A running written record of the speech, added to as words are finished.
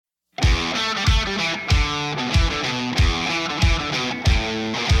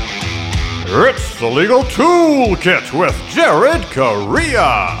The Legal Toolkit with Jared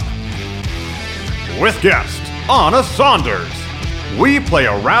Correa. With guest Anna Saunders, we play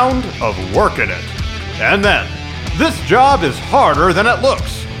a round of working it. And then, this job is harder than it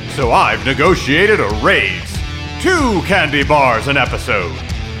looks, so I've negotiated a raise. 2 candy bars an episode.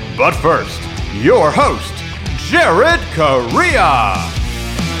 But first, your host, Jared Correa.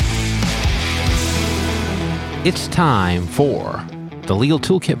 It's time for the Legal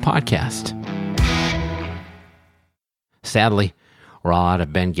Toolkit podcast. Sadly, we're all out of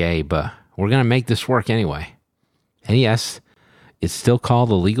Bengay, but we're going to make this work anyway. And yes, it's still called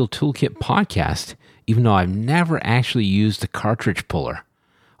the Legal Toolkit podcast, even though I've never actually used a cartridge puller.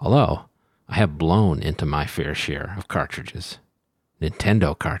 Although, I have blown into my fair share of cartridges.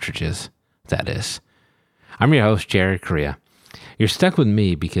 Nintendo cartridges, that is. I'm your host, Jared Correa. You're stuck with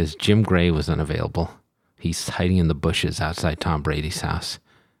me because Jim Gray was unavailable. He's hiding in the bushes outside Tom Brady's house.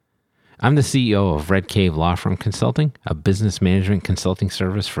 I'm the CEO of Red Cave Law Firm Consulting, a business management consulting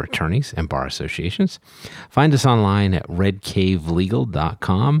service for attorneys and bar associations. Find us online at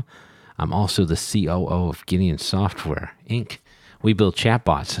redcavelegal.com. I'm also the COO of Gideon Software, Inc. We build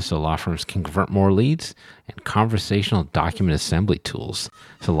chatbots so law firms can convert more leads and conversational document assembly tools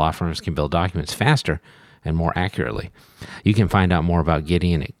so law firms can build documents faster and more accurately. You can find out more about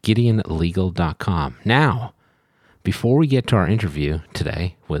Gideon at gideonlegal.com. Now, before we get to our interview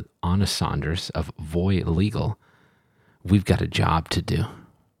today with Anna Saunders of Voy Legal, we've got a job to do.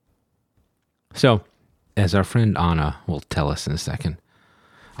 So, as our friend Anna will tell us in a second,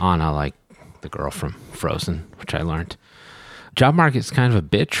 Anna, like the girl from Frozen, which I learned, job market's kind of a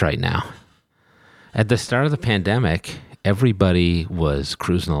bitch right now. At the start of the pandemic, everybody was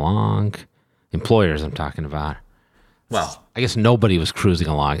cruising along. Employers, I'm talking about. Well, I guess nobody was cruising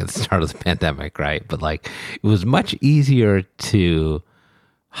along at the start of the pandemic, right? But it was much easier to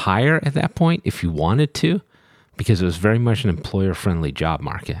hire at that point if you wanted to, because it was very much an employer-friendly job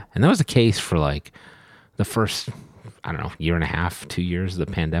market. And that was the case for the first, year and a half, 2 years of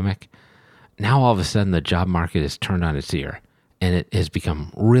the pandemic. Now all of a sudden the job market is turned on its ear and it has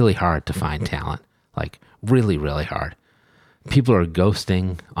become really hard to find talent. Really, really hard. People are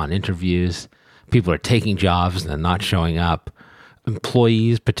ghosting on interviews. People are taking jobs and then not showing up.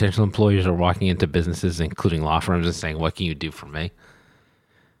 Potential employers are walking into businesses, including law firms, and saying, "What can you do for me?"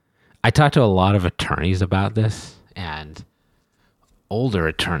 I talked to a lot of attorneys about this, and older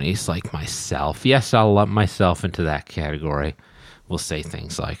attorneys like myself, yes, I'll lump myself into that category, will say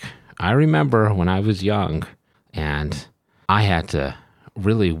things like, "I remember when I was young and I had to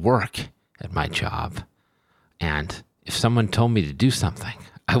really work at my job. And if someone told me to do something,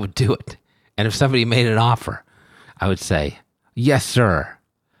 I would do it. And if somebody made an offer, I would say, 'Yes, sir.'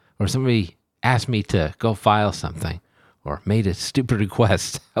 Or somebody asked me to go file something or made a stupid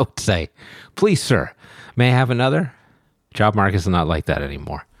request, I would say, 'Please, sir, may I have another?'" Job market's not like that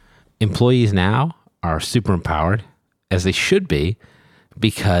anymore. Employees now are super empowered, as they should be,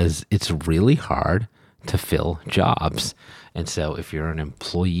 because it's really hard to fill jobs. And so if you're an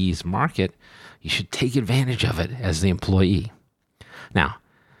employee's market, you should take advantage of it as the employee. Now,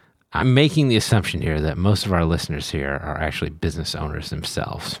 I'm making the assumption here that most of our listeners here are actually business owners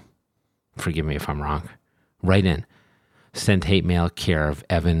themselves. Forgive me if I'm wrong. Write in. Send hate mail care of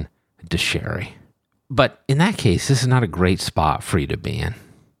Evan DeSherry. But in that case, this is not a great spot for you to be in.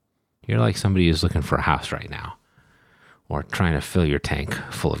 You're like somebody who's looking for a house right now or trying to fill your tank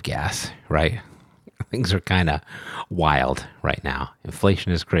full of gas, right? Things are kind of wild right now.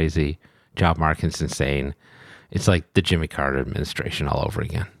 Inflation is crazy. Job market's insane. It's like the Jimmy Carter administration all over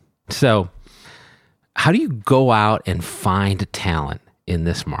again. So how do you go out and find talent in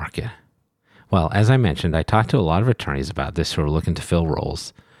this market? Well, as I mentioned, I talked to a lot of attorneys about this who are looking to fill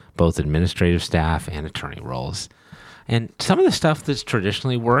roles, both administrative staff and attorney roles. And some of the stuff that's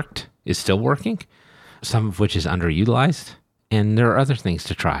traditionally worked is still working, some of which is underutilized, and there are other things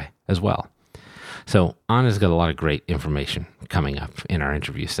to try as well. So Anna's got a lot of great information coming up in our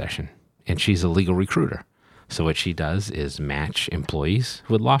interview session, and she's a legal recruiter. So what she does is match employees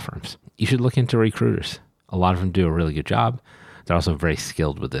with law firms. You should look into recruiters. A lot of them do a really good job. They're also very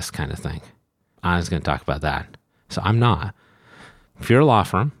skilled with this kind of thing. Anna's going to talk about that. So I'm not. If you're a law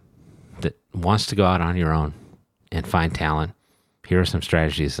firm that wants to go out on your own and find talent, here are some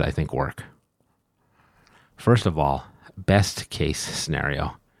strategies that I think work. First of all, best case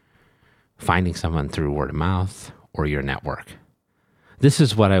scenario. Finding someone through word of mouth or your network. This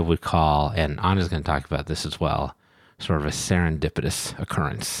is what I would call, and Anna's going to talk about this as well, sort of a serendipitous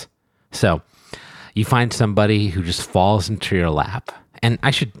occurrence. So you find somebody who just falls into your lap. And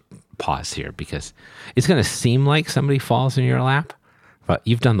I should pause here because it's going to seem like somebody falls in your lap, but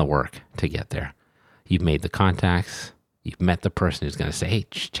you've done the work to get there. You've made the contacts. You've met the person who's going to say, hey,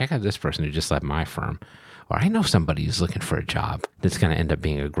 check out this person who just left my firm. Or I know somebody who's looking for a job that's going to end up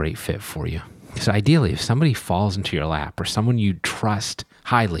being a great fit for you. So ideally, if somebody falls into your lap or someone you trust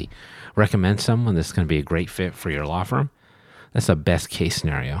highly recommends someone that's going to be a great fit for your law firm, that's a best case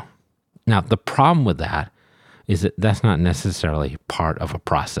scenario. Now, the problem with that is that that's not necessarily part of a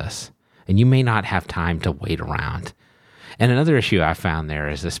process, and you may not have time to wait around. And another issue I found there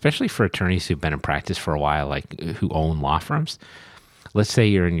is, especially for attorneys who've been in practice for a while, like who own law firms, let's say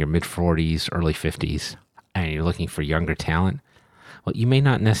you're in your mid-40s, early 50s, and you're looking for younger talent, well, you may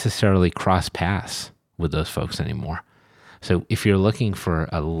not necessarily cross paths with those folks anymore. So if you're looking for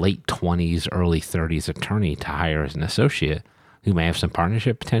a late 20s, early 30s attorney to hire as an associate who may have some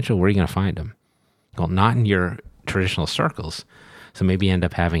partnership potential, where are you going to find them? Well, not in your traditional circles. So maybe you end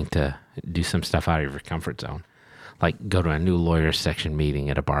up having to do some stuff out of your comfort zone, like go to a new lawyers section meeting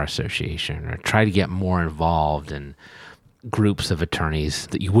at a bar association, or try to get more involved in groups of attorneys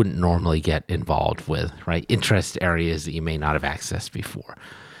that you wouldn't normally get involved with, right? Interest areas that you may not have accessed before.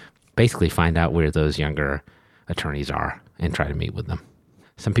 Basically find out where those younger attorneys are and try to meet with them.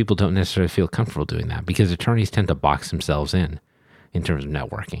 Some people don't necessarily feel comfortable doing that because attorneys tend to box themselves in terms of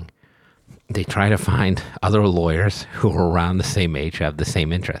networking. They try to find other lawyers who are around the same age, who have the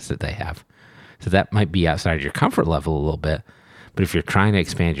same interests that they have. So that might be outside your comfort level a little bit, but if you're trying to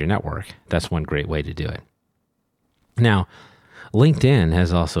expand your network, that's one great way to do it. Now, LinkedIn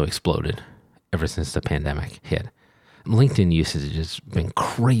has also exploded ever since the pandemic hit. LinkedIn usage has been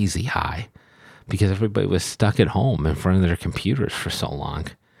crazy high because everybody was stuck at home in front of their computers for so long.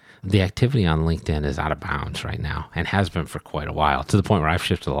 The activity on LinkedIn is out of bounds right now and has been for quite a while, to the point where I've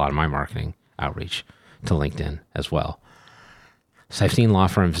shifted a lot of my marketing outreach to LinkedIn as well. So I've seen law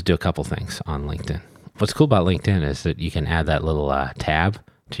firms do a couple things on LinkedIn. What's cool about LinkedIn is that you can add that little tab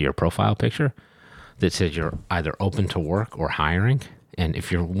to your profile picture that says you're either open to work or hiring. And if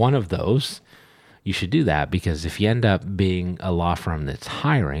you're one of those, you should do that, because if you end up being a law firm that's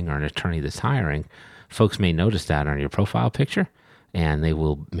hiring or an attorney that's hiring, folks may notice that on your profile picture and they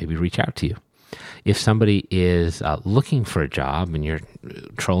will maybe reach out to you. If somebody is looking for a job and you're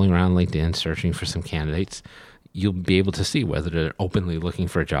trolling around LinkedIn searching for some candidates, you'll be able to see whether they're openly looking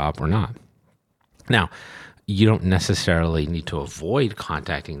for a job or not. Now, you don't necessarily need to avoid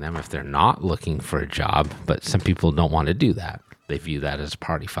contacting them if they're not looking for a job, but some people don't want to do that. They view that as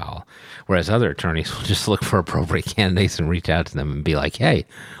party foul. Whereas other attorneys will just look for appropriate candidates and reach out to them and be like, hey,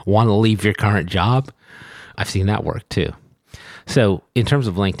 want to leave your current job? I've seen that work too. So in terms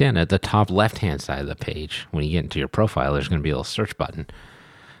of LinkedIn, at the top left-hand side of the page, when you get into your profile, there's going to be a little search button.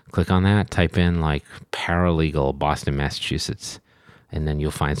 Click on that, type in like paralegal, Boston, Massachusetts, and then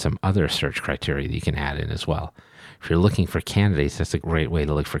you'll find some other search criteria that you can add in as well. If you're looking for candidates, that's a great way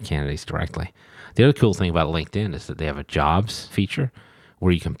to look for candidates directly. The other cool thing about LinkedIn is that they have a jobs feature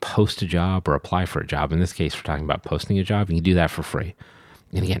where you can post a job or apply for a job. In this case, we're talking about posting a job. You can do that for free.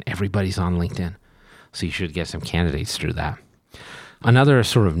 And again, everybody's on LinkedIn, so you should get some candidates through that. Another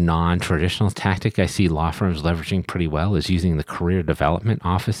sort of non-traditional tactic I see law firms leveraging pretty well is using the career development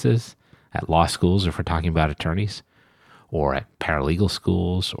offices at law schools, if we're talking about attorneys, or at paralegal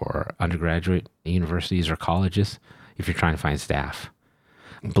schools or undergraduate universities or colleges, if you're trying to find staff.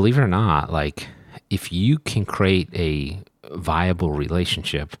 Believe it or not, like if you can create a viable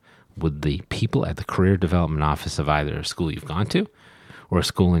relationship with the people at the career development office of either a school you've gone to or a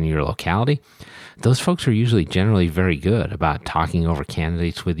school in your locality, those folks are usually generally very good about talking over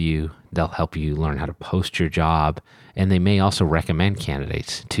candidates with you. They'll help you learn how to post your job, and they may also recommend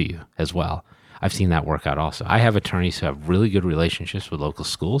candidates to you as well. I've seen that work out also. I have attorneys who have really good relationships with local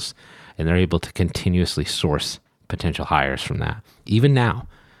schools, and they're able to continuously source potential hires from that, even now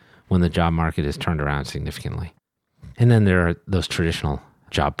when the job market has turned around significantly. And then there are those traditional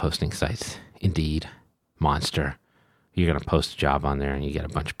job posting sites, Indeed, Monster. You're going to post a job on there and you get a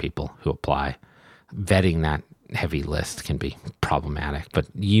bunch of people who apply. Vetting that heavy list can be problematic, but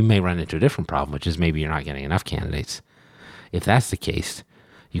you may run into a different problem, which is maybe you're not getting enough candidates. If that's the case,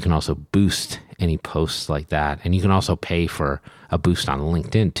 you can also boost any posts like that. And you can also pay for a boost on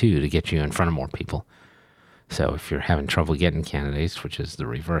LinkedIn too to get you in front of more people. So if you're having trouble getting candidates, which is the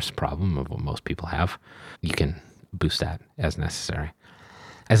reverse problem of what most people have, you can boost that as necessary.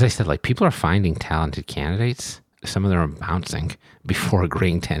 As I said, like people are finding talented candidates. Some of them are bouncing before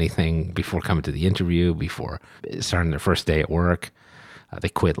agreeing to anything, before coming to the interview, before starting their first day at work. They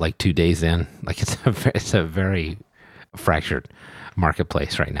quit like 2 days in. Like it's a very fractured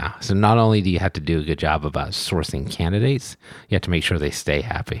marketplace right now. So not only do you have to do a good job about sourcing candidates, you have to make sure they stay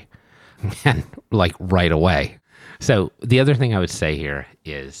happy and like right away. So the other thing I would say here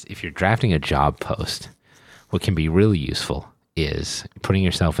is if you're drafting a job post, what can be really useful is putting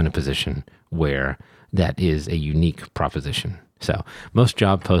yourself in a position where that is a unique proposition. So most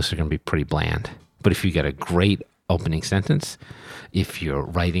job posts are going to be pretty bland, but if you get a great opening sentence, if you're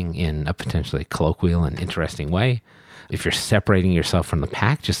writing in a potentially colloquial and interesting way, if you're separating yourself from the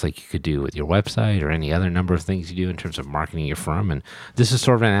pack, just like you could do with your website or any other number of things you do in terms of marketing your firm, and this is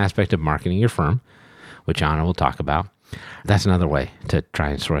sort of an aspect of marketing your firm, which Anna will talk about. That's another way to try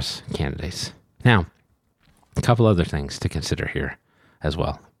and source candidates. Now, a couple other things to consider here as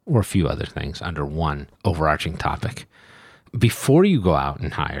well, or a few other things under one overarching topic. Before you go out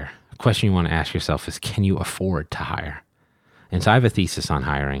and hire, a question you want to ask yourself is, can you afford to hire? And so I have a thesis on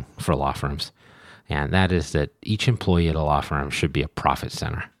hiring for law firms, and that is that each employee at a law firm should be a profit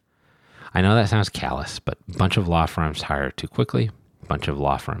center. I know that sounds callous, but a bunch of law firms hire too quickly. A bunch of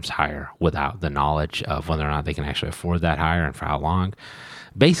law firms hire without the knowledge of whether or not they can actually afford that hire and for how long.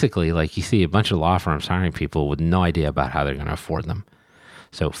 Basically, like you see a bunch of law firms hiring people with no idea about how they're going to afford them.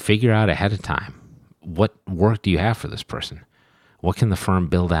 So figure out ahead of time, what work do you have for this person? What can the firm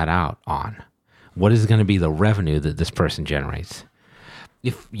build that out on? What is going to be the revenue that this person generates?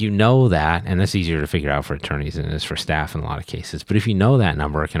 If you know that, and that's easier to figure out for attorneys than it is for staff in a lot of cases, but if you know that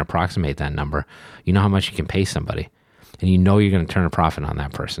number or can approximate that number, you know how much you can pay somebody, and you know you're going to turn a profit on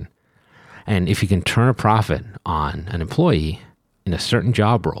that person. And if you can turn a profit on an employee in a certain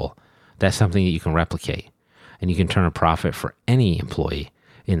job role, that's something that you can replicate, and you can turn a profit for any employee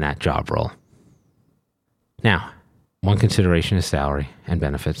in that job role. Now, one consideration is salary and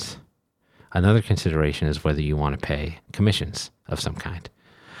benefits. Another consideration is whether you want to pay commissions of some kind.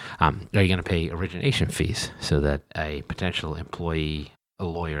 Are you going to pay origination fees so that a potential employee, a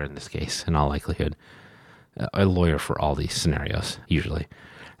lawyer in this case, in all likelihood, a lawyer for all these scenarios usually,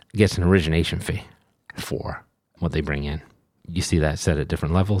 gets an origination fee for what they bring in? You see that set at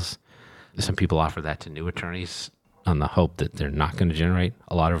different levels. Some people offer that to new attorneys on the hope that they're not going to generate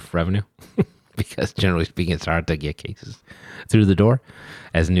a lot of revenue because generally speaking, it's hard to get cases through the door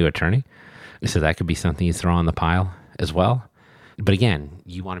as a new attorney. So that could be something you throw on the pile as well. But again,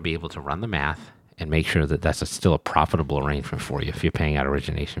 you want to be able to run the math and make sure that that's still a profitable arrangement for you if you're paying out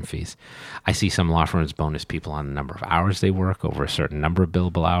origination fees. I see some law firms bonus people on the number of hours they work over a certain number of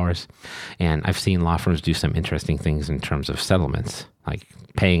billable hours. And I've seen law firms do some interesting things in terms of settlements, like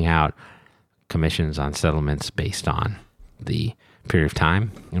paying out commissions on settlements based on the period of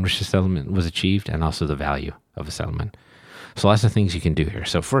time in which the settlement was achieved and also the value of a settlement. So lots of things you can do here.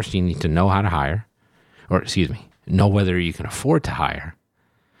 So first, you need to know how to hire, know whether you can afford to hire,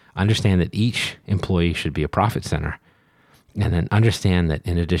 understand that each employee should be a profit center, and then understand that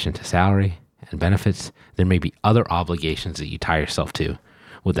in addition to salary and benefits, there may be other obligations that you tie yourself to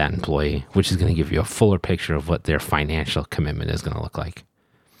with that employee, which is going to give you a fuller picture of what their financial commitment is going to look like.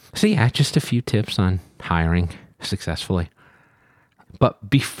 So yeah, just a few tips on hiring successfully. But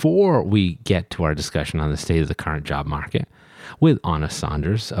before we get to our discussion on the state of the current job market with Anna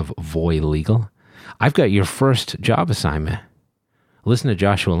Saunders of Voy Legal, I've got your first job assignment. Listen to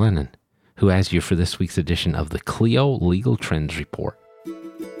Joshua Lennon, who has you for this week's edition of the Clio Legal Trends Report.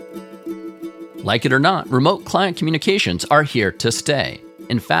 Like it or not, remote client communications are here to stay.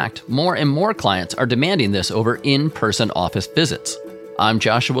 In fact, more and more clients are demanding this over in-person office visits. I'm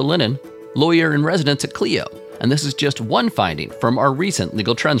Joshua Lennon, lawyer in residence at Clio, and this is just one finding from our recent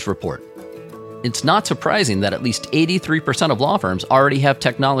Legal Trends Report. It's not surprising that at least 83% of law firms already have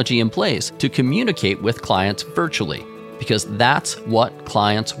technology in place to communicate with clients virtually, because that's what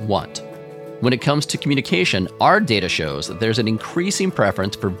clients want. When it comes to communication, our data shows that there's an increasing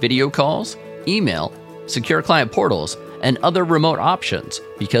preference for video calls, email, secure client portals, and other remote options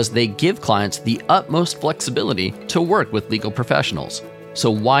because they give clients the utmost flexibility to work with legal professionals. So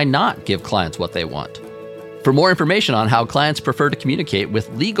why not give clients what they want? For more information on how clients prefer to communicate with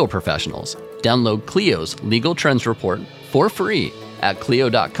legal professionals, download Clio's Legal Trends Report for free at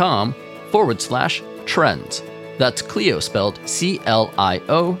clio.com/trends. That's Clio spelled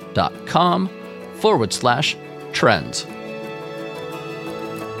CLIO.com/trends.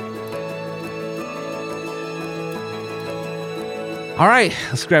 All right,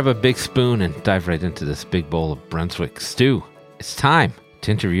 let's grab a big spoon and dive right into this big bowl of Brunswick stew. It's time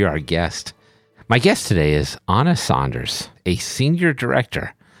to interview our guest. My guest today is Anna Saunders, a senior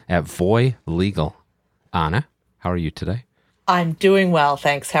director at Voy Legal. Anna, how are you today? I'm doing well,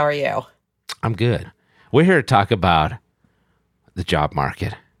 thanks. How are you? I'm good. We're here to talk about the job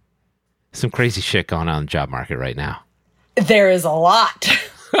market. Some crazy shit going on in the job market right now. There is a lot.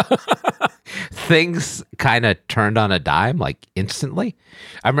 Things kind of turned on a dime, like instantly.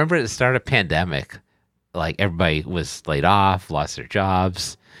 I remember at the start of the pandemic, like everybody was laid off, lost their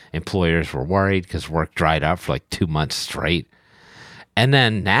jobs. Employers were worried because work dried up for like 2 months straight. And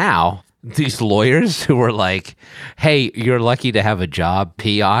then now these lawyers who were like, hey, you're lucky to have a job,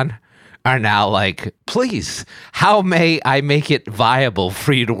 peon, are now like, please, how may I make it viable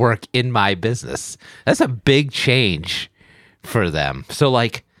for you to work in my business? That's a big change for them. So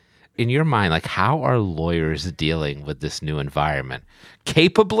like, in your mind, like, how are lawyers dealing with this new environment?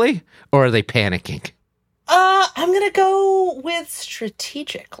 Capably, or are they panicking? I'm going to go with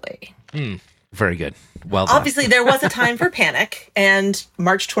strategically. Very good. Well done. Obviously, there was a time for panic, and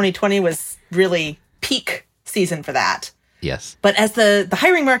March 2020 was really peak season for that. Yes. But as the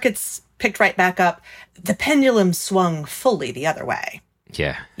hiring markets picked right back up, the pendulum swung fully the other way.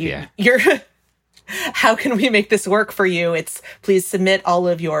 Yeah. You're how can we make this work for you? It's please submit all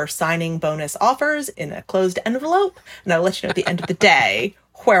of your signing bonus offers in a closed envelope, and I'll let you know at the end of the day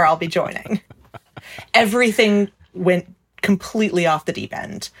where I'll be joining. Everything went completely off the deep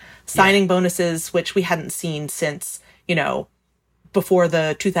end. Signing bonuses, which we hadn't seen since, before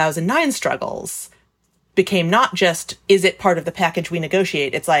the 2009 struggles, became not just, is it part of the package we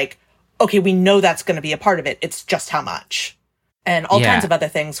negotiate? It's like, okay, we know that's going to be a part of it. It's just how much. And all kinds of other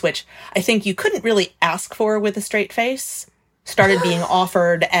things, which I think you couldn't really ask for with a straight face, started being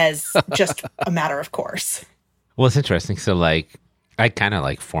offered as just a matter of course. Well, it's interesting. So, like, I kind of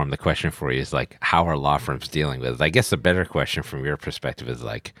like formed the question for you is like, how are law firms dealing with it? I guess the better question from your perspective is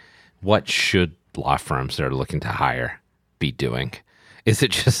like, what should law firms that are looking to hire be doing? Is it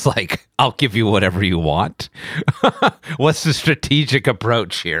just like, I'll give you whatever you want? What's the strategic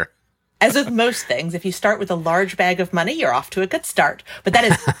approach here? As with most things, if you start with a large bag of money, you're off to a good start. But that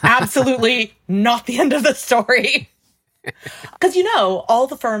is absolutely not the end of the story. Because, all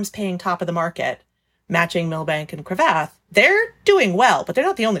the firms paying top of the market, Matching, Milbank, and Cravath, they're doing well, but they're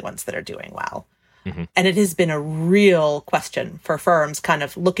not the only ones that are doing well. Mm-hmm. And it has been a real question for firms kind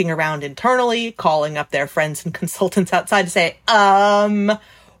of looking around internally, calling up their friends and consultants outside to say,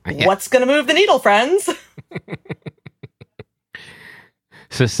 what's going to move the needle, friends?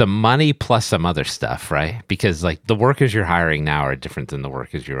 So some money plus some other stuff, right? Because like the workers you're hiring now are different than the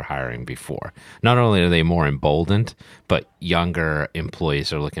workers you were hiring before. Not only are they more emboldened, but younger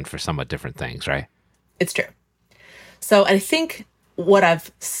employees are looking for somewhat different things, right? It's true. So I think what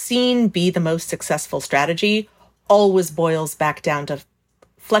I've seen be the most successful strategy always boils back down to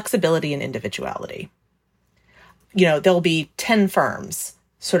flexibility and individuality. There'll be 10 firms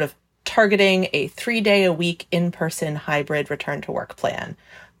sort of targeting a 3-day-a-week in-person hybrid return-to-work plan.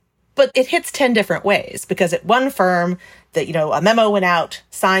 But it hits 10 different ways, because at one firm, that a memo went out,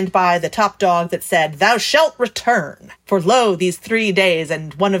 signed by the top dog that said, "Thou shalt return, for lo, these 3 days,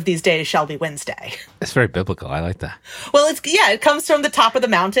 and one of these days shall be Wednesday." That's very biblical. I like that. Well, it comes from the top of the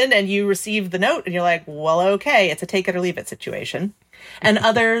mountain, and you receive the note, and you're like, well, okay, it's a take it or leave it situation. And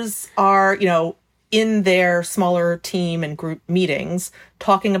others are, in their smaller team and group meetings,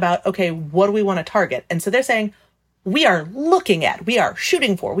 talking about, okay, what do we want to target? And so they're saying, we are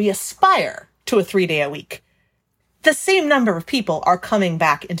shooting for, we aspire to a 3-day-a-week. The same number of people are coming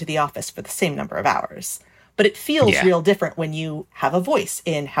back into the office for the same number of hours. But it feels real different when you have a voice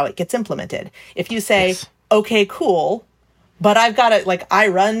in how it gets implemented. If you say, okay, cool, but I've got I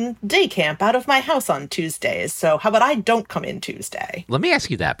run day camp out of my house on Tuesdays, so how about I don't come in Tuesday? Let me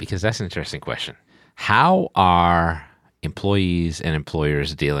ask you that, because that's an interesting question. How are employees and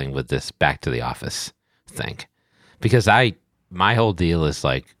employers dealing with this back to the office thing? Because my whole deal is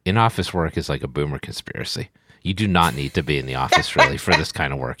like, in-office work is like a boomer conspiracy. You do not need to be in the office really for this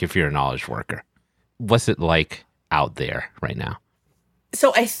kind of work if you're a knowledge worker. What's it like out there right now?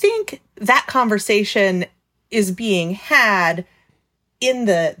 So I think that conversation is being had in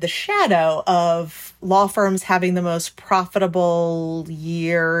the shadow of law firms having the most profitable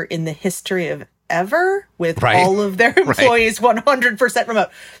year in the history of ever, with all of their employees 100% remote.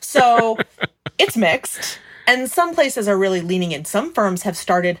 So it's mixed. And some places are really leaning in. Some firms have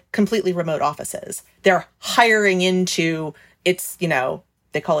started completely remote offices. They're hiring into,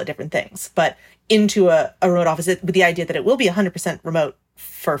 they call it different things, but into a remote office with the idea that it will be 100% remote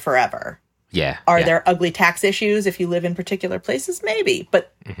for forever. Yeah. Are there ugly tax issues if you live in particular places? Maybe.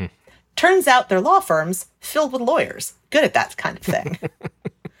 But turns out they're law firms filled with lawyers, good at that kind of thing.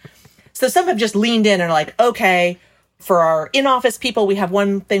 So some have just leaned in and are like, okay, for our in-office people, we have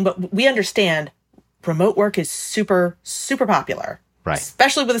one thing, but we understand remote work is super, super popular, right?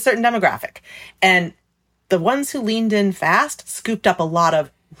 Especially with a certain demographic. And the ones who leaned in fast scooped up a lot of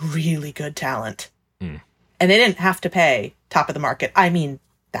really good talent. And they didn't have to pay top of the market. I mean,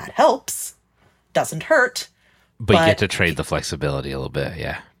 that helps. Doesn't hurt. But you get to trade the flexibility a little bit,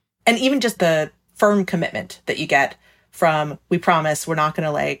 yeah. And even just the firm commitment that you get from, we promise we're not going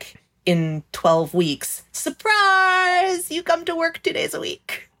to like in 12 weeks, surprise, you come to work 2 days a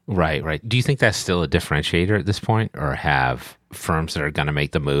week. Right, right. Do you think that's still a differentiator at this point, or have firms that are going to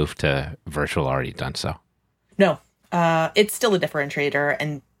make the move to virtual already done so? No, it's still a differentiator,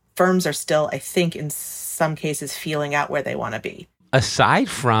 and firms are still, I think, in some cases, feeling out where they want to be. Aside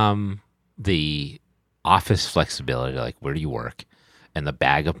from the office flexibility, like where do you work, and the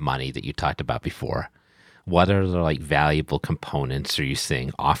bag of money that you talked about before, what are the like valuable components are you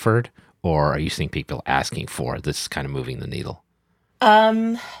seeing offered, or are you seeing people asking for that's kind of moving the needle?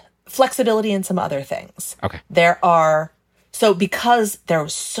 Flexibility and some other things. Okay. So because there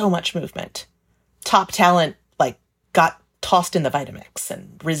was so much movement, top talent like got tossed in the Vitamix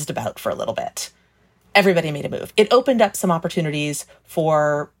and rizzed about for a little bit. Everybody made a move. It opened up some opportunities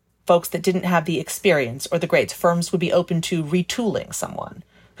for folks that didn't have the experience or the grades. Firms would be open to retooling someone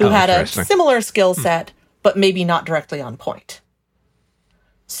who had a similar skill set, but maybe not directly on point.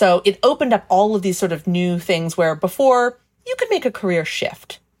 So it opened up all of these sort of new things where before you could make a career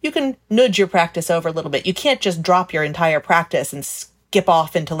shift. You can nudge your practice over a little bit. You can't just drop your entire practice and skip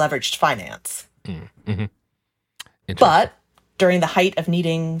off into leveraged finance. Mm-hmm. But during the height of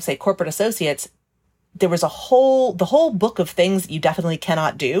needing, say, corporate associates, there was the whole book of things that you definitely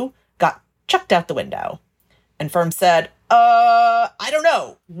cannot do got chucked out the window. And firms said, I don't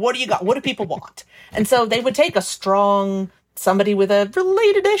know. What do you got? What do people want? And so they would take a strong, somebody with a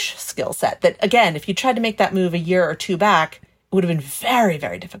related-ish skill set that, again, if you tried to make that move a year or two back, it would have been very,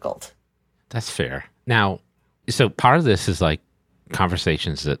 very difficult. That's fair. Now, so part of this is like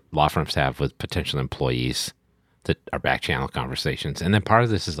conversations that law firms have with potential employees that are back channel conversations. And then part of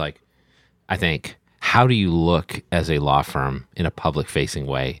this is like, I think, how do you look as a law firm in a public facing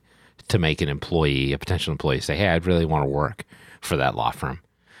way to make an employee, a potential employee, say, hey, I'd really want to work for that law firm?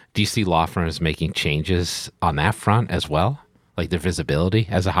 Do you see law firms making changes on that front as well? Like their visibility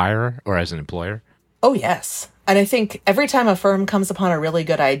as a hirer or as an employer? Oh, yes. And I think every time a firm comes upon a really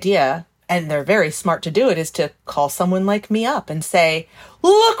good idea, and they're very smart to do it, is to call someone like me up and say,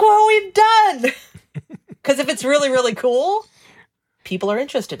 look what we've done. Because if it's really, really cool, people are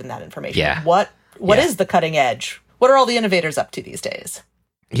interested in that information. Yeah. What is the cutting edge? What are all the innovators up to these days?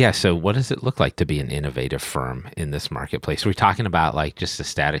 Yeah. So what does it look like to be an innovative firm in this marketplace? Are we talking about like just the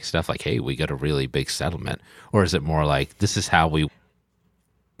static stuff like, hey, we got a really big settlement? Or is it more like, this is how we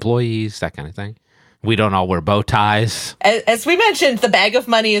employees, that kind of thing? We don't all wear bow ties. As we mentioned, the bag of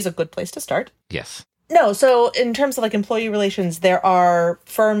money is a good place to start. Yes. No, so in terms of like employee relations, there are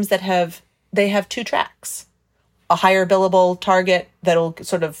firms that have two tracks. A higher billable target that'll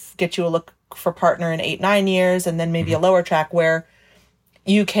sort of get you a look for partner in 8-9 years, and then maybe a lower track where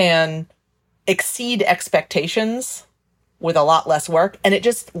you can exceed expectations with a lot less work, and it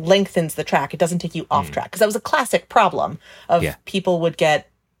just lengthens the track. It doesn't take you off track. Because that was a classic problem of people would get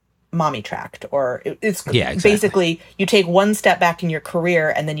mommy tracked, or it's basically you take one step back in your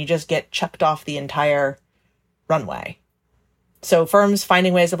career and then you just get chucked off the entire runway. So firms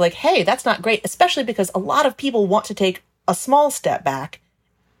finding ways of like, hey, that's not great, especially because a lot of people want to take a small step back,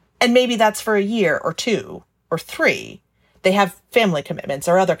 and maybe that's for a year or 2 or 3. They have family commitments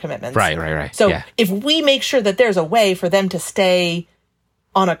or other commitments. Right. So if we make sure that there's a way for them to stay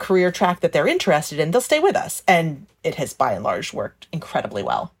on a career track that they're interested in, they'll stay with us. And it has by and large worked incredibly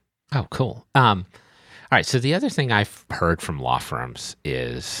well. Oh, cool. All right. So the other thing I've heard from law firms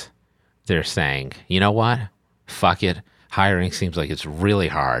is they're saying, you know what? Fuck it. Hiring seems like it's really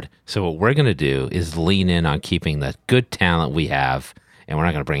hard. So what we're going to do is lean in on keeping the good talent we have, and we're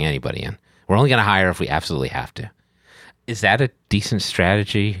not going to bring anybody in. We're only going to hire if we absolutely have to. Is that a decent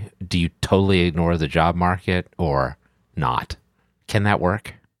strategy? Do you totally ignore the job market or not? Can that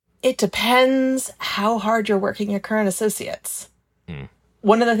work? It depends how hard you're working your current associates.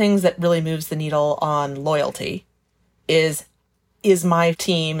 One of the things that really moves the needle on loyalty is my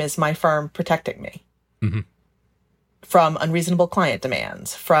team, is my firm protecting me from unreasonable client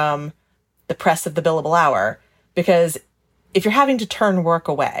demands, from the press of the billable hour? Because if you're having to turn work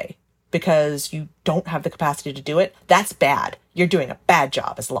away because you don't have the capacity to do it, that's bad. You're doing a bad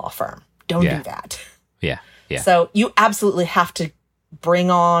job as a law firm. Don't do that. Yeah. So you absolutely have to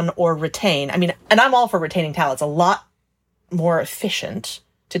bring on or retain. I mean, and I'm all for retaining talent. It's a lot more efficient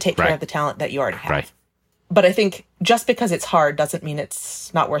to take care of the talent that you already have. Right. But I think just because it's hard doesn't mean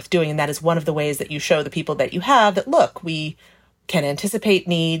it's not worth doing. And that is one of the ways that you show the people that you have that, look, we can anticipate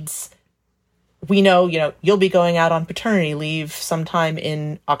needs. We know, you'll be going out on paternity leave sometime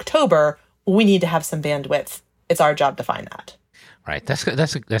in October. We need to have some bandwidth. It's our job to find that. Right.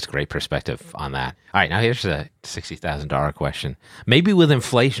 That's great perspective on that. All right. Now here's a $60,000 question. Maybe with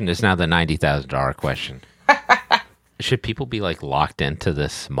inflation, it's now the $90,000 question. Should people be like locked into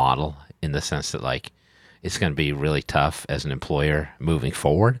this model in the sense that like it's going to be really tough as an employer moving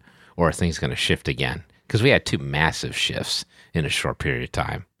forward, or are things going to shift again? Because we had two massive shifts in a short period of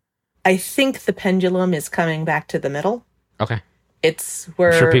time. I think the pendulum is coming back to the middle. Okay. It's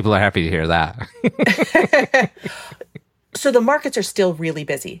where I'm sure people are happy to hear that. So the markets are still really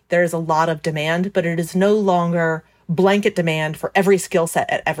busy. There is a lot of demand, but it is no longer blanket demand for every skill set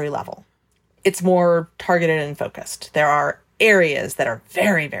at every level. It's more targeted and focused. There are areas that are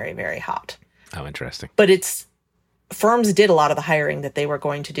very, very, very hot. Oh, interesting. But firms did a lot of the hiring that they were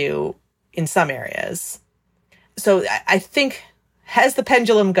going to do in some areas. So I think as the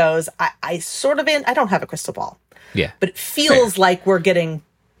pendulum goes, I don't have a crystal ball. Yeah. But it feels like we're getting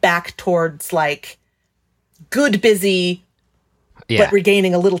back towards like good busy, but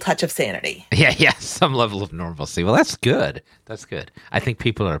regaining a little touch of sanity. Yeah, some level of normalcy. Well, that's good. That's good. I think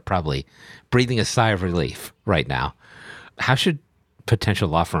people are probably breathing a sigh of relief right now. How should potential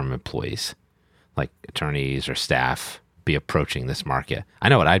law firm employees, like attorneys or staff, be approaching this market? I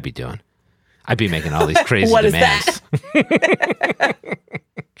know what I'd be doing. I'd be making all these crazy What demands. Is that?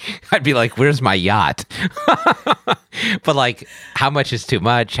 I'd be like, "Where's my yacht?" But like, how much is too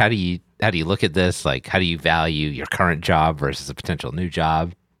much? How do you look at this? Like, how do you value your current job versus a potential new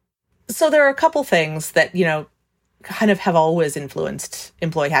job? So there are a couple things that, kind of have always influenced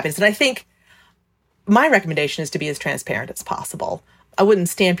employee happiness. And I think my recommendation is to be as transparent as possible. I wouldn't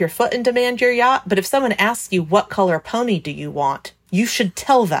stamp your foot and demand your yacht, but if someone asks you what color pony do you want, you should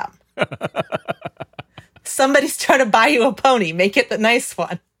tell them. Somebody's trying to buy you a pony. Make it the nice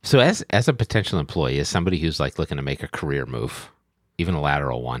one. So as a potential employee, as somebody who's like looking to make a career move, even a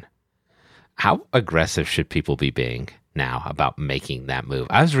lateral one, how aggressive should people be being now about making that move?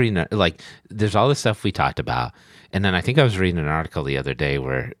 I was reading, like, there's all this stuff we talked about. And then I think I was reading an article the other day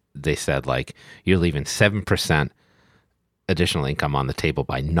where they said, like, you're leaving 7% additional income on the table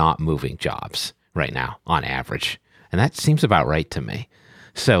by not moving jobs right now on average. And that seems about right to me.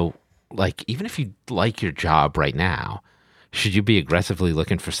 So, like, even if you like your job right now, should you be aggressively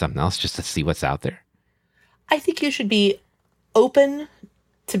looking for something else just to see what's out there? I think you should be open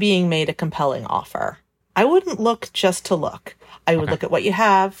to being made a compelling offer. I wouldn't look just to look. I would look at what you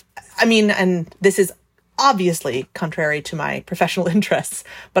have. I mean, and this is obviously contrary to my professional interests,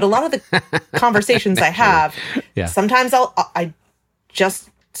 but a lot of the conversations I have, sometimes I just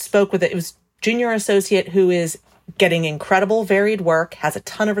spoke with it was junior associate who is getting incredible varied work, has a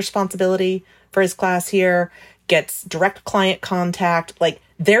ton of responsibility for his class here, gets direct client contact. Like,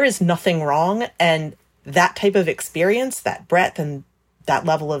 there is nothing wrong. And that type of experience, that breadth and that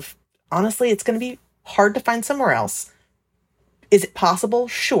level of, honestly, it's going to be hard to find somewhere else. Is it possible?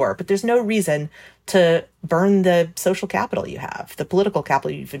 Sure. But there's no reason to burn the social capital you have, the political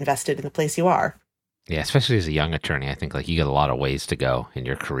capital you've invested in the place you are. Yeah, especially as a young attorney, I think like you got a lot of ways to go in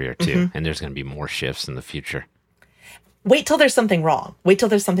your career too. Mm-hmm. And there's going to be more shifts in the future. Wait till there's something wrong. Wait till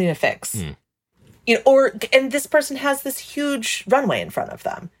there's something to fix. And this person has this huge runway in front of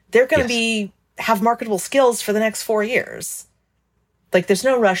them. They're going to have marketable skills for the next 4 years. Like, there's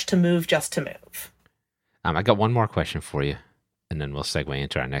no rush to move just to move. I got one more question for you, and then we'll segue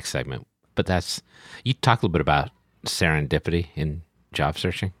into our next segment. But you talk a little bit about serendipity in job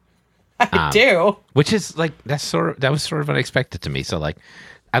searching. I do. Which is like, that was sort of unexpected to me. So like,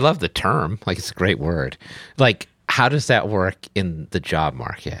 I love the term. Like, it's a great word. Like, how does that work in the job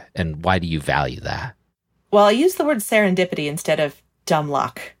market, and why do you value that? Well, I use the word serendipity instead of dumb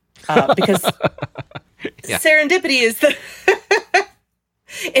luck because serendipity is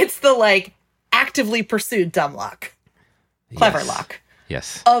it's the like actively pursued dumb luck, clever luck.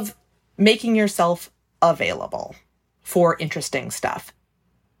 Yes. Of making yourself available for interesting stuff.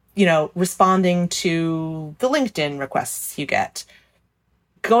 Responding to the LinkedIn requests you get.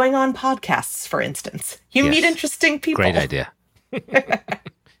 Going on podcasts, for instance. You meet interesting people. Great idea.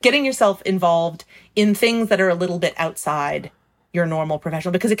 Getting yourself involved in things that are a little bit outside your normal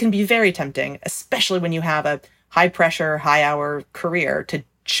professional, because it can be very tempting, especially when you have a high pressure, high hour career, to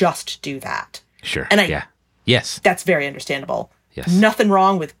just do that. Sure. And yes, that's very understandable. Yes. Nothing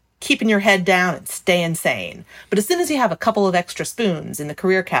wrong with keeping your head down and staying sane. But as soon as you have a couple of extra spoons in the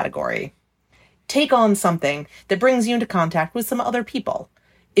career category, take on something that brings you into contact with some other people.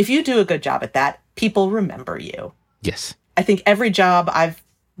 If you do a good job at that, people remember you. Yes. I think every job I've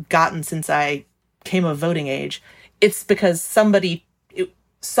gotten since I came of voting age, it's because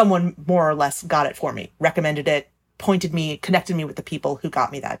someone more or less got it for me, recommended it, pointed me, connected me with the people who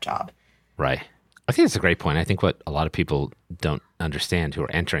got me that job. Right. I think it's a great point. I think what a lot of people don't understand who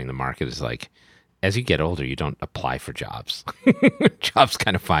are entering the market is like, as you get older, you don't apply for jobs. Jobs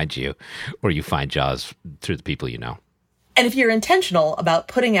kind of find you, or you find jobs through the people you know. And if you're intentional about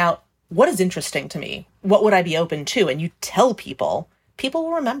putting out what is interesting to me, what would I be open to, and you tell people, people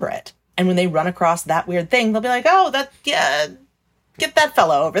will remember it. And when they run across that weird thing, they'll be like, oh, get that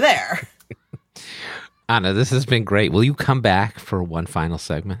fellow over there. Anna, this has been great. Will you come back for one final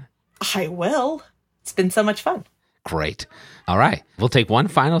segment? I will. It's been so much fun. Great. All right. We'll take one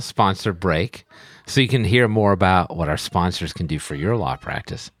final sponsor break so you can hear more about what our sponsors can do for your law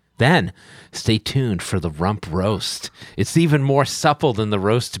practice. Then stay tuned for the Rump Roast. It's even more supple than the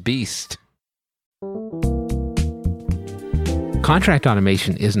roast beast. Contract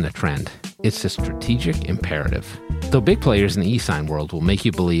automation isn't a trend. It's a strategic imperative. Though big players in the e-sign world will make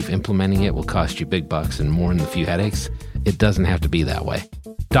you believe implementing it will cost you big bucks and more than a few headaches, it doesn't have to be that way.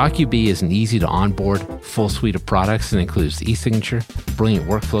 DocuBee is an easy-to-onboard, full suite of products that includes e-signature, brilliant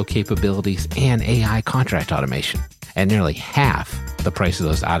workflow capabilities, and AI contract automation at nearly half the price of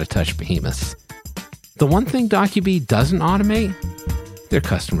those out-of-touch behemoths. The one thing DocuBee doesn't automate? Their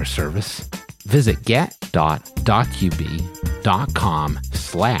customer service. Visit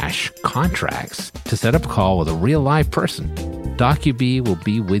get.docubee.com/contracts to set up a call with a real live person. DocuBee will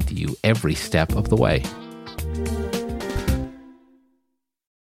be with you every step of the way.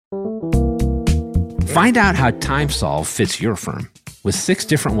 Find out how TimeSolve fits your firm. With 6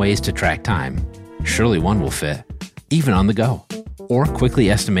 different ways to track time, surely one will fit, even on the go. Or quickly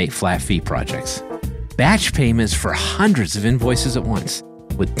estimate flat fee projects. Batch payments for hundreds of invoices at once.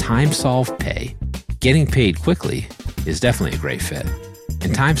 With TimeSolve Pay, getting paid quickly is definitely a great fit.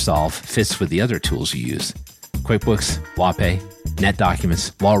 And TimeSolve fits with the other tools you use. QuickBooks, LawPay,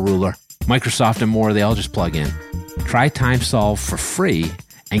 NetDocuments, LawRuler, Microsoft, and more, they all just plug in. Try TimeSolve for free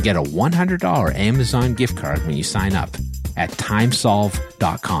and get a $100 Amazon gift card when you sign up at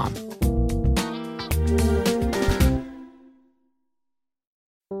timesolve.com.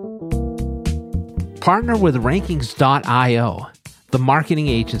 Partner with Rankings.io, the marketing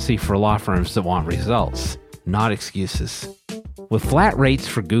agency for law firms that want results, not excuses. With flat rates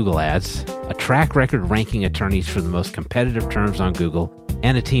for Google ads, a track record ranking attorneys for the most competitive terms on Google,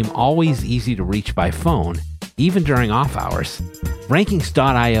 and a team always easy to reach by phone, even during off hours,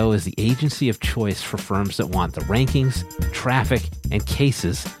 Rankings.io is the agency of choice for firms that want the rankings, traffic, and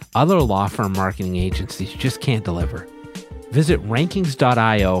cases other law firm marketing agencies just can't deliver. Visit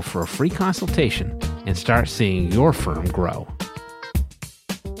Rankings.io for a free consultation and start seeing your firm grow.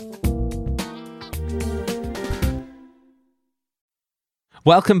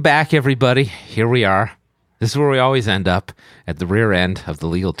 Welcome back, everybody. Here we are. This is where we always end up, at the rear end of the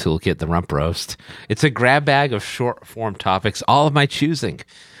legal toolkit, the Rump Roast. It's a grab bag of short-form topics, all of my choosing.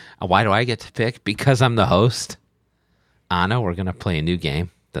 Why do I get to pick? Because I'm the host. Anna, we're going to play a new game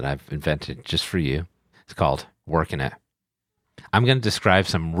that I've invented just for you. It's called Working It. I'm going to describe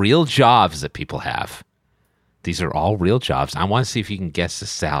some real jobs that people have. These are all real jobs. I want to see if you can guess the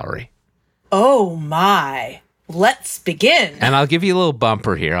salary. Oh, my. Let's begin. And I'll give you a little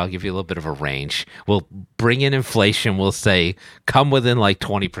bumper here. I'll give you a little bit of a range. We'll bring in inflation. We'll say come within like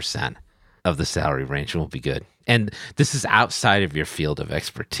 20% of the salary range and we'll be good. And this is outside of your field of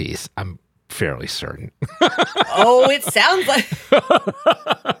expertise. I'm fairly certain. Oh, it sounds like...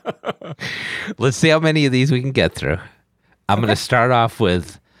 Let's see how many of these we can get through. I'm going to start off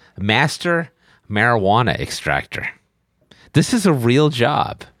with master marijuana extractor. This is a real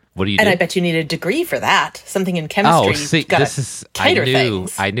job. What do you do? And I bet you need a degree for that. Something in chemistry. Oh, see, this is, I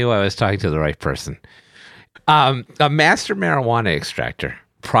knew I was talking to the right person. A master marijuana extractor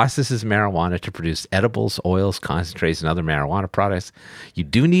processes marijuana to produce edibles, oils, concentrates, and other marijuana products. You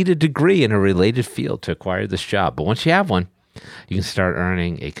do need a degree in a related field to acquire this job. But once you have one, you can start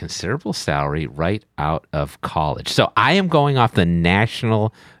earning a considerable salary right out of college. So I am going off the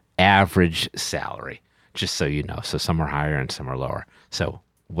national average salary, just so you know. So some are higher and some are lower. So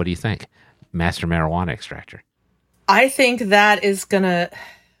what do you think? Master marijuana extractor. I think that is going to...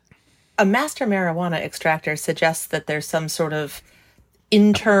 A master marijuana extractor suggests that there's some sort of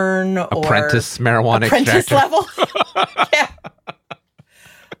intern or... Apprentice marijuana extractor. Level. Yeah.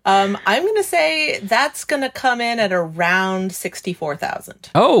 I'm going to say that's going to come in at around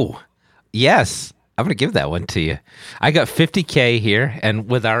 $64,000. Oh, yes. I'm going to give that one to you. I got $50K here, and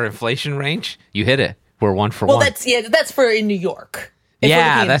with our inflation range, you hit it. We're one for one. Well, that's for in New York. If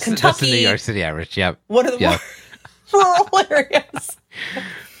yeah, that's Kentucky, the New York City average. Yep. One of the more rural areas. All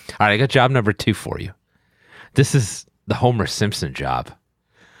right, I got job number 2 for you. This is the Homer Simpson job.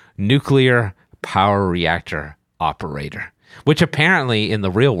 Nuclear power reactor operator, which apparently in the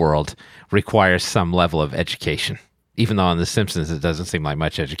real world requires some level of education. even though on The Simpsons it doesn't seem like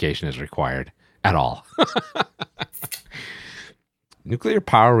much education is required at all. Nuclear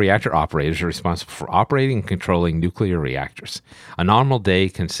power reactor operators are responsible for operating and controlling nuclear reactors. A normal day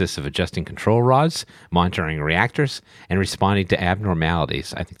consists of adjusting control rods, monitoring reactors, and responding to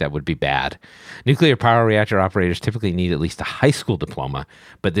abnormalities. I think that would be bad. Nuclear power reactor operators typically need at least a high school diploma,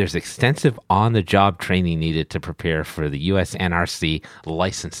 but there's extensive on-the-job training needed to prepare for the U.S. NRC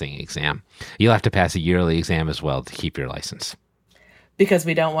licensing exam. You'll have to pass a yearly exam as well to keep your license. Because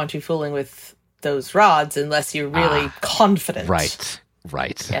we don't want you fooling with those rods unless you're really confident. Right.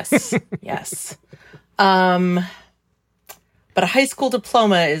 Yes, yes. But a high school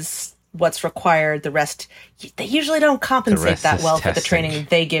diploma is what's required. The rest, they usually don't compensate that well for the training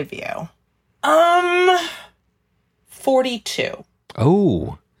they give you. 42.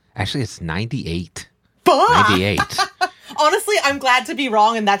 Oh, actually it's 98. Bah! 98. Honestly, I'm glad to be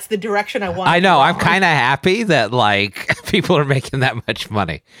wrong, and that's the direction I want. I know. I'm kind of happy that people are making that much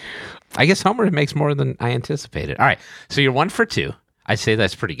money. I guess Homer makes more than I anticipated. All right. So you're 1 for 2. I'd say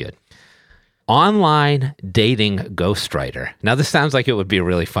that's pretty good. Online dating ghostwriter. Now, this sounds like it would be a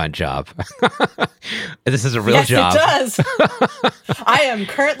really fun job. This is a real job. Yes, it does. I am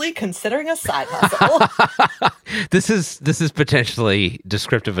currently considering a side hustle. This is potentially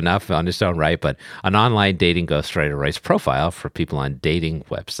descriptive enough on its own right, but an online dating ghostwriter writes profile for people on dating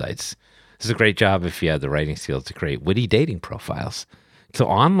websites. This is a great job if you have the writing skills to create witty dating profiles. So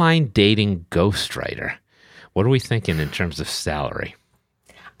online dating ghostwriter. What are we thinking in terms of salary?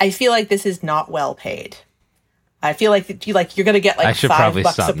 I feel like this is not well paid. I feel like you're going to get I should probably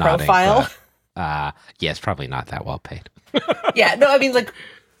 $5 stop a nodding, profile. But, it's probably not that well paid. Yeah, no, I mean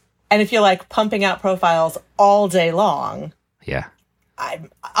and if you're pumping out profiles all day long. Yeah. I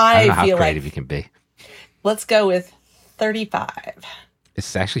don't know how feel creative you can be. Let's go with 35.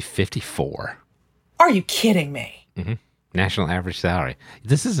 It's actually 54. Are you kidding me? Mm-hmm. National average salary.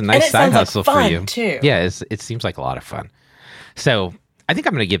 This is a nice side hustle for you. Too. Yeah, it seems like a lot of fun. So I think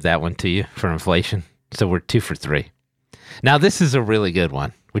I'm going to give that one to you for inflation. So we're 2 for 3. Now this is a really good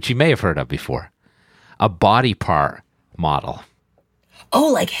one, which you may have heard of before. A body part model.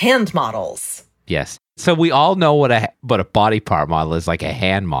 Oh, like hand models. Yes. So we all know what a body part model is, like a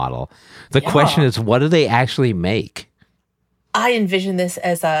hand model. The question is, what do they actually make? I envision this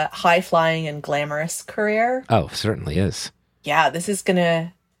as a high-flying and glamorous career. Oh, certainly is. Yeah, this is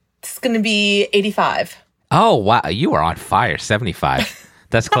gonna be 85. Oh, wow. You are on fire. 75.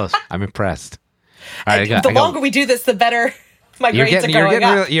 That's close. I'm impressed. All right, the longer we do this, the better my grades are going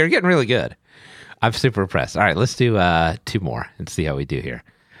up. You're getting really good. I'm super impressed. All right, let's do 2 more and see how we do here.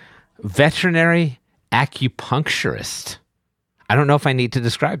 Veterinary acupuncturist. I don't know if I need to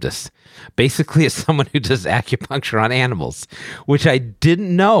describe this. Basically, it's someone who does acupuncture on animals, which I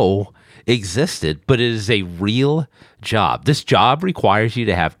didn't know existed, but it is a real job. This job requires you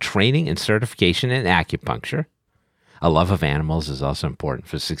to have training and certification in acupuncture. A love of animals is also important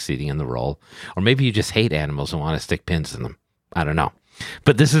for succeeding in the role. Or maybe you just hate animals and want to stick pins in them. I don't know.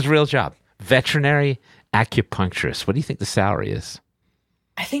 But this is a real job. Veterinary acupuncturist. What do you think the salary is?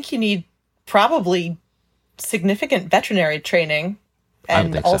 I think you need probably significant veterinary training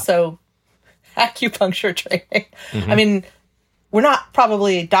and also acupuncture training. Mm-hmm. I mean, we're not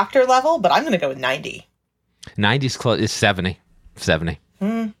probably doctor level, but I'm going to go with 90. 90 is close. It's 70. 70.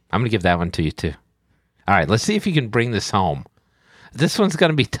 I'm going to give that one to you too. All right, let's see if you can bring this home. This one's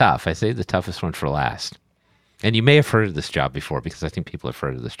going to be tough. I saved the toughest one for last. And you may have heard of this job before because I think people have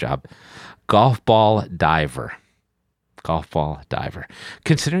heard of this job. Golf ball diver. Golf ball diver.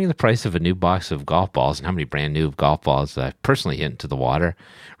 Considering the price of a new box of golf balls and how many brand new golf balls I've personally hit into the water,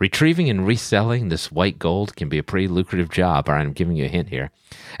 retrieving and reselling this white gold can be a pretty lucrative job. All right, I'm giving you a hint here.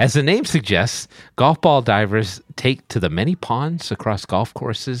 As the name suggests, golf ball divers take to the many ponds across golf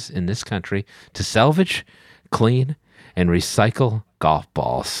courses in this country to salvage, clean, and recycle golf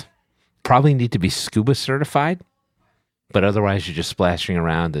balls. Probably need to be scuba certified, but otherwise you're just splashing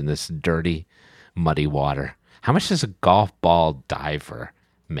around in this dirty, muddy water. How much does a golf ball diver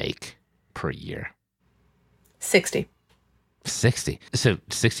make per year? 60. 60. So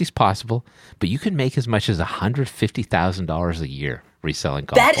 60 is possible, but you can make as much as $150,000 a year reselling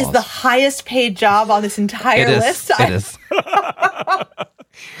golf balls. That is the highest paid job on this entire list. It is.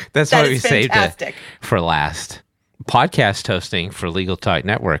 That's why we saved it for last. Podcast hosting for Legal Talk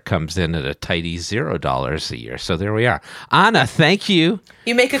Network comes in at a tidy $0 a year. So there we are. Anna, thank you.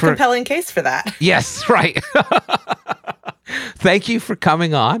 You make a compelling case for that. Yes, right. Thank you for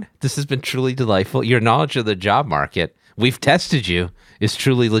coming on. This has been truly delightful. Your knowledge of the job market, we've tested you, is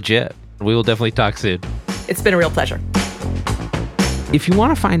truly legit. We will definitely talk soon. It's been a real pleasure. If you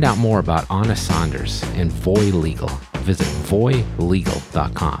want to find out more about Anna Saunders and Voy Legal, visit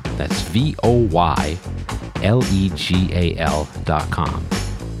voylegal.com. That's VOYLEGAL.com.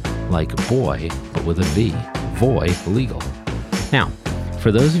 Like boy, but with a V. Voy Legal. Now,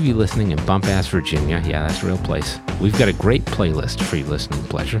 for those of you listening in Bump-Ass, Virginia, yeah, that's a real place, we've got a great playlist for your listening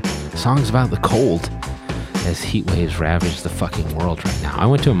pleasure. Songs about the cold as heat waves ravage the fucking world right now. I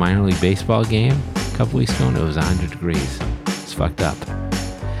went to a minor league baseball game a couple weeks ago and it was 100 degrees. It's fucked up.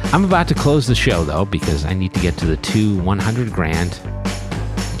 I'm about to close the show, though, because I need to get to the 2 100 grand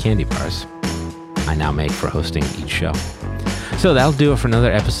candy bars I now make for hosting each show. So that'll do it for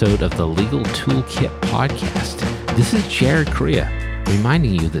another episode of the Legal Toolkit Podcast. This is Jared Correa,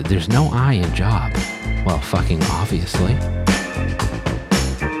 reminding you that there's no I in job. Well, fucking obviously.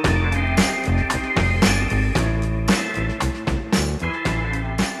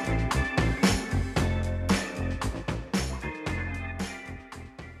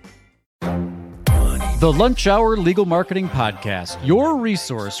 The Lunch Hour Legal Marketing Podcast, your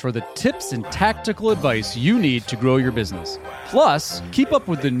resource for the tips and tactical advice you need to grow your business. Plus, keep up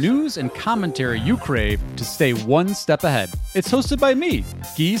with the news and commentary you crave to stay one step ahead. It's hosted by me,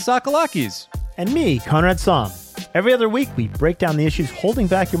 Guy Sakalakis. And me, Conrad Som. Every other week, we break down the issues holding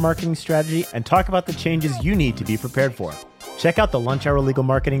back your marketing strategy and talk about the changes you need to be prepared for. Check out the Lunch Hour Legal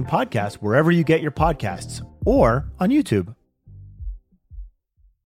Marketing Podcast wherever you get your podcasts or on YouTube.